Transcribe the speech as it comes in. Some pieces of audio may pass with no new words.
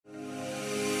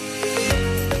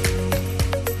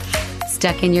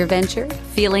Stuck in your venture?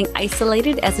 Feeling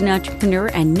isolated as an entrepreneur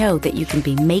and know that you can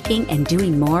be making and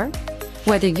doing more?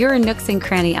 Whether you're a Nooks and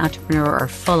Cranny entrepreneur or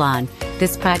full on,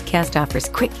 this podcast offers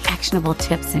quick, actionable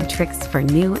tips and tricks for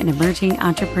new and emerging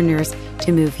entrepreneurs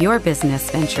to move your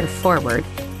business venture forward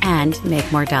and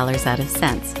make more dollars out of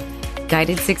cents.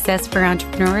 Guided Success for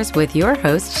Entrepreneurs with your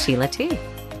host, Sheila T.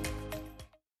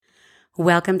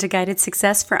 Welcome to Guided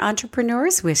Success for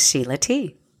Entrepreneurs with Sheila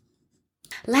T.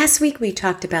 Last week, we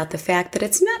talked about the fact that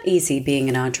it's not easy being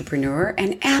an entrepreneur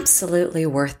and absolutely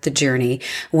worth the journey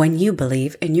when you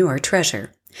believe in your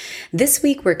treasure. This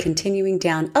week, we're continuing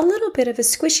down a little bit of a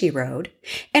squishy road.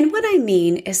 And what I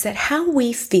mean is that how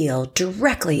we feel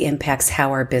directly impacts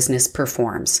how our business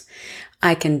performs.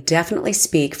 I can definitely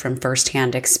speak from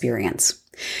firsthand experience.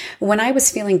 When I was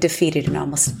feeling defeated in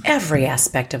almost every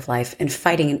aspect of life and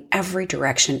fighting in every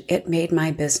direction, it made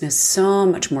my business so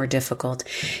much more difficult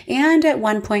and at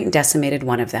one point decimated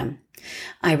one of them.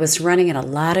 I was running in a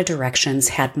lot of directions,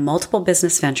 had multiple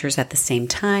business ventures at the same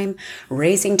time,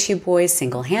 raising 2 boys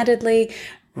single-handedly,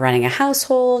 running a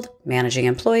household, managing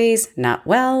employees not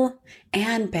well,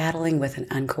 and battling with an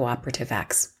uncooperative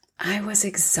ex. I was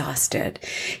exhausted,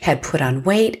 had put on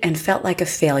weight, and felt like a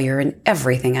failure in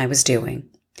everything I was doing.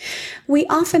 We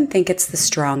often think it's the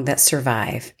strong that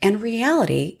survive. In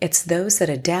reality, it's those that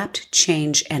adapt,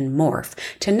 change, and morph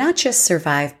to not just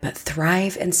survive, but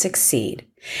thrive and succeed.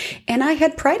 And I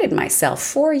had prided myself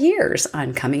for years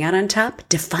on coming out on top,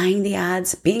 defying the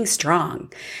odds, being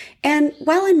strong. And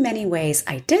while in many ways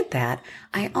I did that,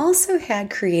 I also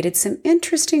had created some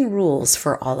interesting rules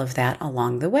for all of that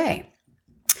along the way.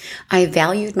 I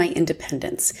valued my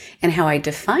independence, and how I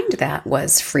defined that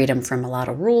was freedom from a lot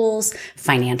of rules,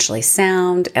 financially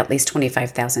sound, at least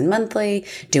 $25,000 monthly,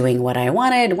 doing what I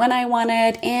wanted, when I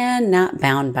wanted, and not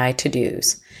bound by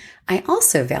to-dos. I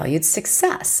also valued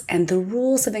success, and the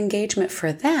rules of engagement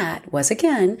for that was,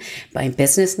 again, my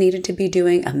business needed to be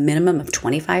doing a minimum of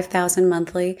 $25,000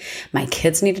 monthly, my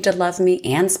kids needed to love me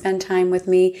and spend time with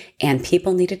me, and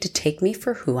people needed to take me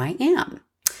for who I am.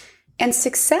 And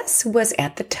success was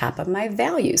at the top of my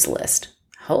values list.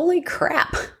 Holy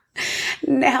crap.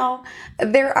 Now,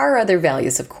 there are other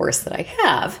values, of course, that I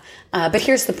have, but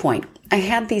here's the point. I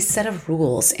had these set of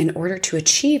rules in order to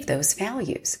achieve those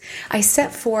values. I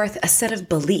set forth a set of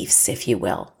beliefs, if you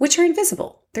will, which are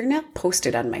invisible. They're not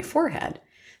posted on my forehead.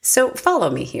 So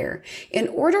follow me here. In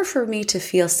order for me to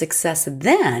feel success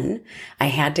then, I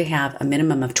had to have a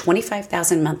minimum of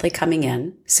 $25,000 monthly coming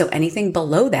in. So anything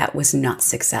below that was not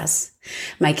success.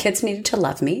 My kids needed to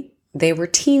love me. They were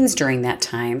teens during that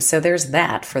time. So there's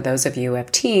that. For those of you who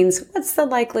have teens, what's the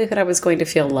likelihood I was going to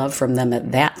feel love from them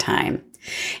at that time?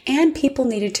 And people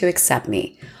needed to accept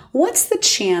me. What's the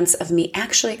chance of me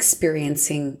actually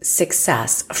experiencing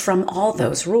success from all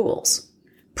those rules?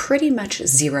 Pretty much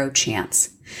zero chance.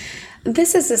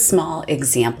 This is a small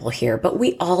example here, but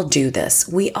we all do this.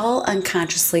 We all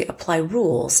unconsciously apply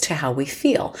rules to how we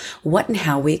feel, what and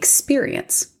how we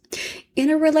experience. In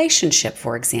a relationship,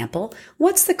 for example,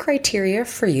 what's the criteria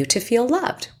for you to feel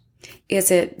loved?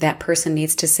 Is it that person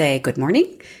needs to say good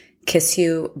morning, kiss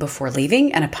you before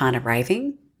leaving and upon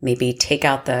arriving, maybe take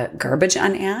out the garbage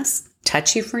unasked,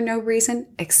 touch you for no reason,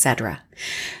 etc.?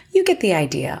 You get the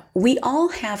idea. We all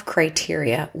have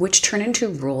criteria which turn into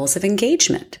rules of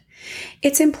engagement.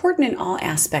 It's important in all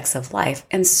aspects of life,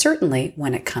 and certainly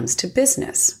when it comes to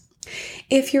business.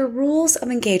 If your rules of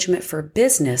engagement for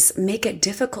business make it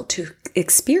difficult to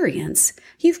experience,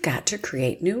 you've got to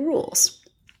create new rules.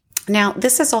 Now,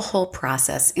 this is a whole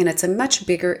process, and it's a much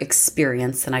bigger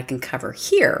experience than I can cover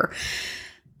here.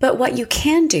 But what you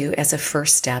can do as a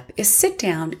first step is sit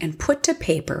down and put to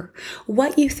paper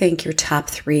what you think your top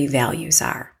 3 values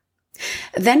are.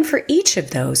 Then for each of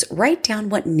those, write down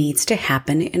what needs to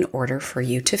happen in order for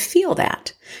you to feel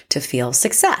that, to feel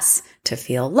success, to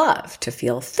feel love, to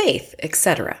feel faith,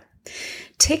 etc.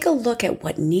 Take a look at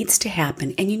what needs to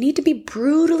happen, and you need to be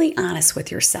brutally honest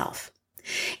with yourself.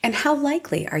 And how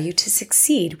likely are you to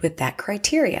succeed with that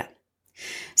criteria?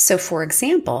 So for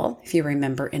example, if you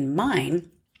remember in mine,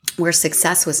 where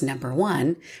success was number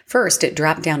 1, first it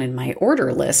dropped down in my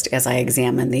order list as I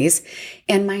examined these,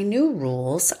 and my new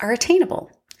rules are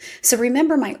attainable. So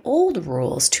remember, my old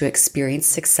rules to experience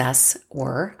success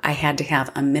were I had to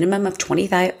have a minimum of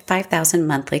 $25,000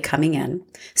 monthly coming in.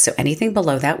 So anything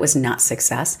below that was not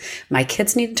success. My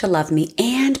kids needed to love me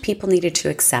and people needed to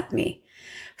accept me.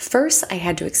 First, I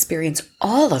had to experience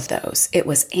all of those. It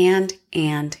was and.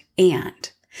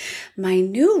 My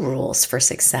new rules for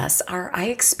success are I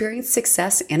experience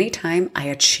success anytime I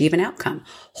achieve an outcome,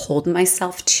 hold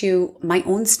myself to my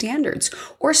own standards,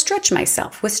 or stretch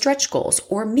myself with stretch goals,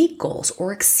 or meet goals,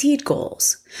 or exceed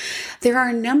goals. There are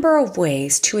a number of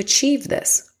ways to achieve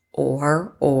this,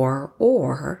 or,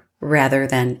 rather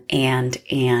than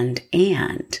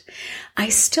and. I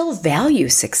still value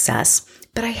success,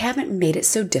 but I haven't made it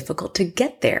so difficult to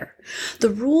get there. The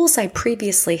rules I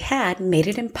previously had made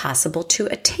it impossible to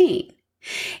attain.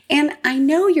 And I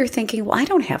know you're thinking, well, I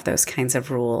don't have those kinds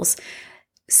of rules.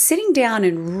 Sitting down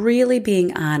and really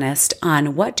being honest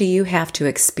on what do you have to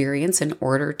experience in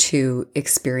order to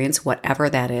experience whatever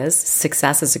that is.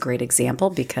 Success is a great example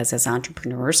because as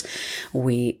entrepreneurs,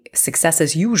 success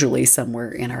is usually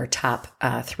somewhere in our top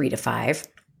 3 to 5.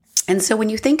 And so when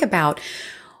you think about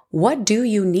what do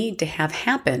you need to have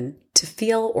happen to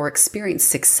feel or experience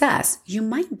success, you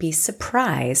might be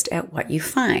surprised at what you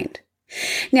find.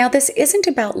 Now, this isn't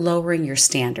about lowering your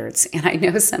standards, and I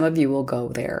know some of you will go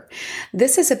there.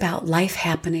 This is about life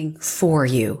happening for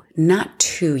you, not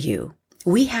to you.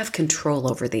 We have control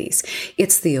over these.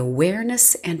 It's the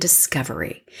awareness and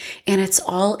discovery, and it's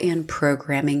all in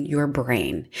programming your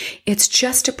brain. It's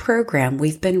just a program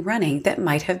we've been running that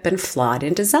might have been flawed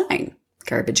in design.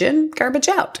 Garbage in, garbage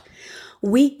out.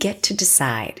 We get to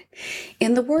decide.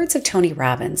 In the words of Tony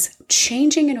Robbins,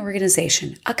 changing an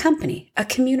organization, a company, a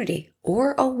community,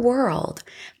 or a world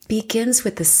begins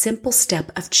with the simple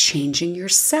step of changing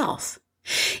yourself.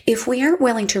 If we aren't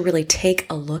willing to really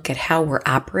take a look at how we're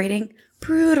operating,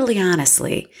 brutally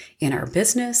honestly, in our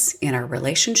business, in our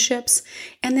relationships,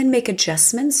 and then make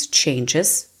adjustments,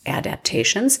 changes,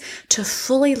 adaptations to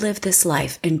fully live this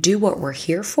life and do what we're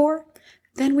here for,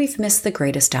 then we've missed the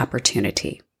greatest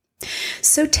opportunity.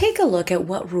 So take a look at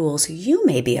what rules you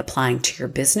may be applying to your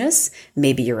business,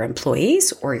 maybe your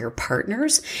employees or your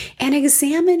partners, and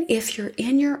examine if you're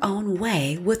in your own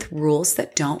way with rules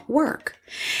that don't work.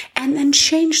 And then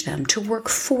change them to work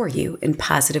for you in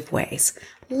positive ways.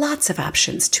 Lots of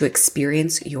options to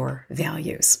experience your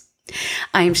values.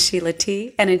 I'm Sheila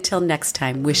T., and until next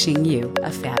time, wishing you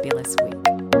a fabulous week.